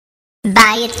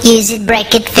Buy it, use it,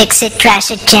 break it, fix it,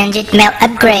 trash it, change it, mail,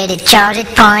 upgrade it, charge it,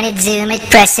 point it, zoom it,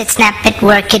 press it, snap it,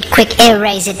 work it, quick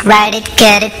erase it, write it,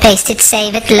 cut it, paste it,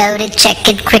 save it, load it, check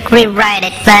it, quick rewrite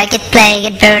it, plug it, play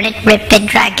it, burn it, rip it,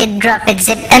 drag it, drop it,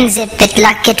 zip unzip it,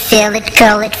 lock it, fill it,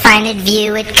 curl it, find it,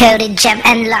 view it, code it, jump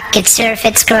and lock it, surf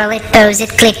it, scroll it, pose it,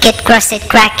 click it, cross it,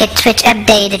 crack it, switch,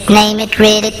 update it, name it,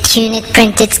 read it, tune it,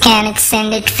 print it, scan it,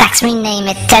 send it, fax, rename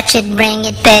it, touch it, bring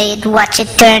it, pay it, watch it,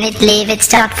 turn it, leave it,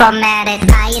 start, format it,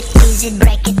 buy it, use it,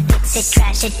 break it, fix it,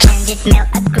 trash it, change it, mail,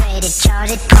 upgrade it,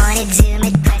 charge it, point it, zoom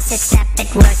it, press it, snap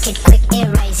it, work it, quick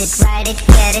erase it, write it,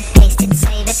 cut it, paste it,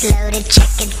 save it, load it,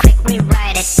 check it, quick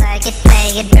rewrite it, plug it,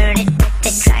 play it, burn it, rip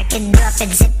it, drag it, drop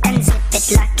it, zip unzip it,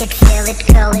 lock it, fill it,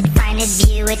 curl it, find it,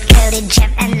 view it, code it,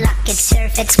 jump and lock it,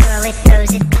 surf it, scroll it,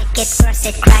 pose it, click it, cross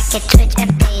it, crack it, switch,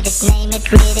 update it, name it,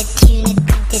 read it, tune it,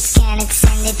 print it, scan it,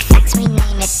 send it, fax,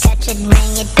 rename it, touch it,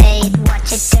 bring it, pay it,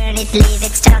 watch it, turn it, leave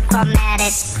it, start, format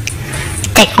it.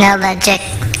 Technologic,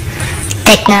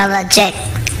 technologic,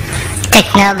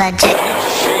 technologic,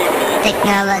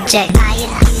 technologic. Buy it,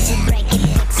 use it, break it,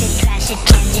 fix it, trash it,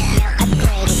 change it, mail,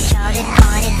 upgrade it, charge it,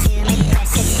 point it, zoom it,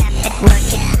 press it, snap it, work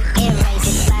it, quick erase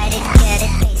it, write it, cut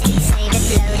it, paste it, save it,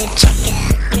 load it, check it,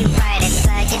 quick rewrite it,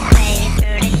 plug it, play it,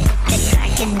 burn it, rip it,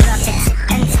 drag it, drop it, zip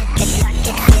unzip it, lock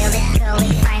it, fill it, curl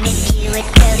it, find it, view it,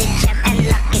 code it, jump and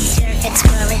lock it, surf it,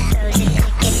 scroll it, pose it,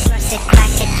 click it, cross it,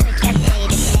 crack it, switch,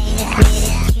 update it, name it, read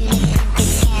it, tune it, print it,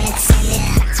 scan it, send it,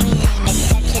 fax, rename it,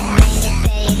 touch it, bring it,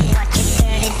 pay it, watch it,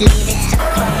 turn it, leave it, stop,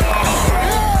 format it,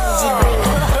 use it, break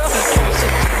it, fix it, trash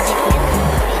it, change it, mail,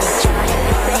 upgrade it, charge it,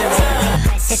 point it, zoom it,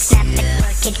 press it, snap it,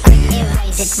 work it, quick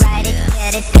erase it, write it,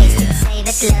 cut it, paste it, save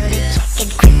it, load it, check it,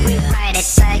 quick rewrite it,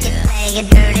 plug it, play it,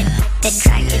 burn it, rip it,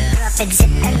 drag it, drop it,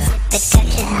 zip unzip it,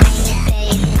 touch it, bring it, pay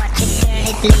it, watch it, turn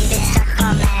it, leave it, stop,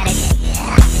 format it.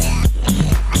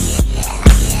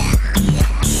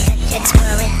 Touch it,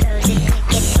 scroll it, pose it,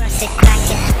 click it, cross it, crack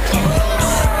it, switch, update it.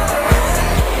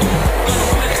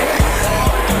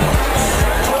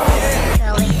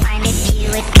 Curl it, find it,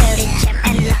 view it, code it, jump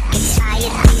and lock it, buy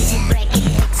it, use it, break it,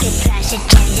 fix it, trash it,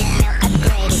 change it, mail,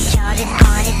 upgrade it, charge it,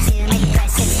 point it, zoom it,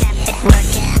 press it, snap it,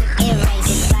 work it, quick erase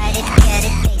it, write it, cut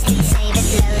it, paste it, save it,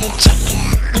 load it, check it,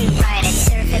 quick rewrite it,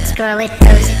 surf it, scroll it,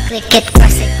 pose it, click it,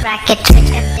 cross it, crack it,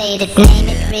 switch, update it, name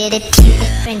it, read it, tune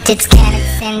it, print it, scan it,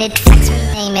 send it, fax,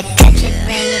 rename it, touch it,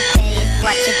 bring it, pay it,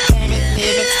 watch it, turn it,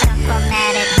 leave it, stop,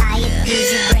 format it, buy it,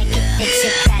 use it, break it, fix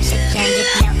it, trash it, change it,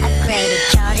 mail, upgrade it,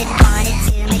 charge it, point it,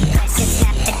 zoom it, press it,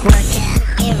 snap it, work it,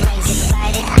 quick erase it,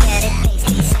 write it, cut it, paste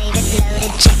it, save it, load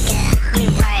it, check it,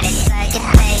 rewrite it, plug it,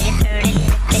 play it, burn it,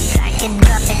 rip it, drag it,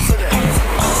 drop it, zip unzip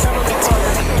it, surf it,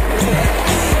 scroll it, pose it,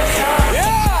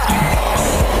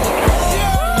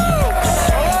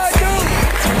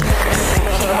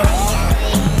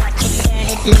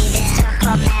 leave it, stop,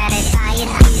 format it, buy it,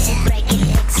 use it, break it,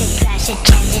 fix it, trash it,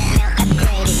 change it, mail,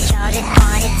 upgrade it, charge it,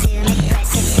 point it, zoom it, press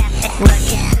it, snap it, work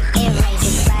it, quick erase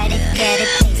it, write it, cut it,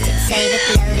 paste it, save it,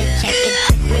 load it, check it,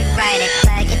 quick rewrite it,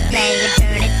 plug it, play it,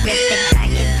 burn it, rip it, drag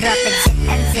it, drop it, zip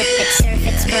unzip it, surf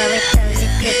it, scroll it, pose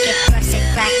it, click it, cross it,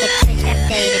 crack it, switch,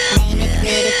 update it, name it,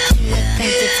 read it, tune it,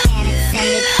 print it, scan it, send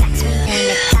it, fax, rename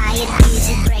it, buy it, use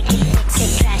it, break it, fix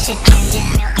it, trash it, change it,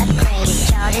 mail, upgrade it,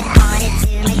 charge it, point it,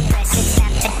 zoom it, press it,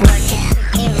 snap it, work it, quick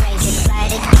erase it,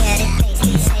 write it, cut it, paste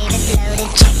it, save it, load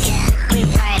it, check it, quick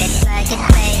rewrite it, plug it,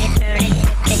 play it, burn it,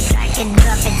 rip it, drag it,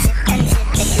 drop it, zip unzip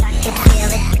it, lock it,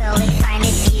 fill it, curl it, find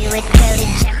it, view it, code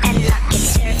it, jump and lock it,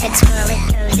 surf it, scroll it,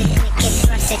 pose it, click it,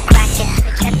 cross it, crack it,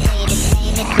 switch, update it,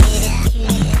 name it, read it,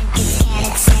 tune it, print it, scan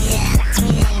it, send it, fax,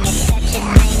 rename it, touch it,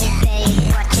 bring it, pay it,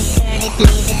 watch it, turn it,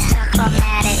 leave it, stop,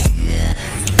 format it.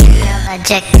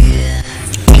 Technologic,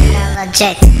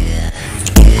 technologic,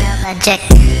 technologic,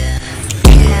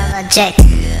 technologic,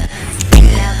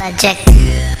 technologic, technologic,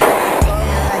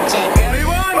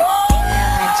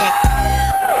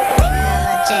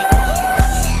 technologic, technologic.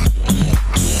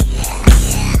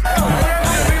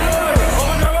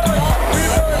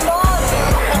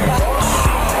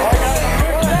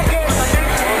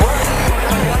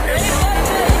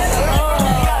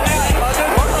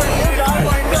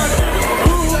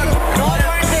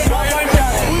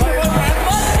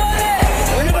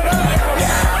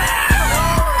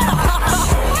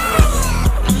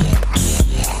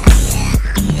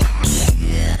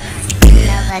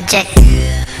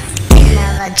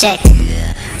 Technologic,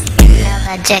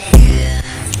 technologic,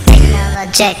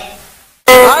 technologic.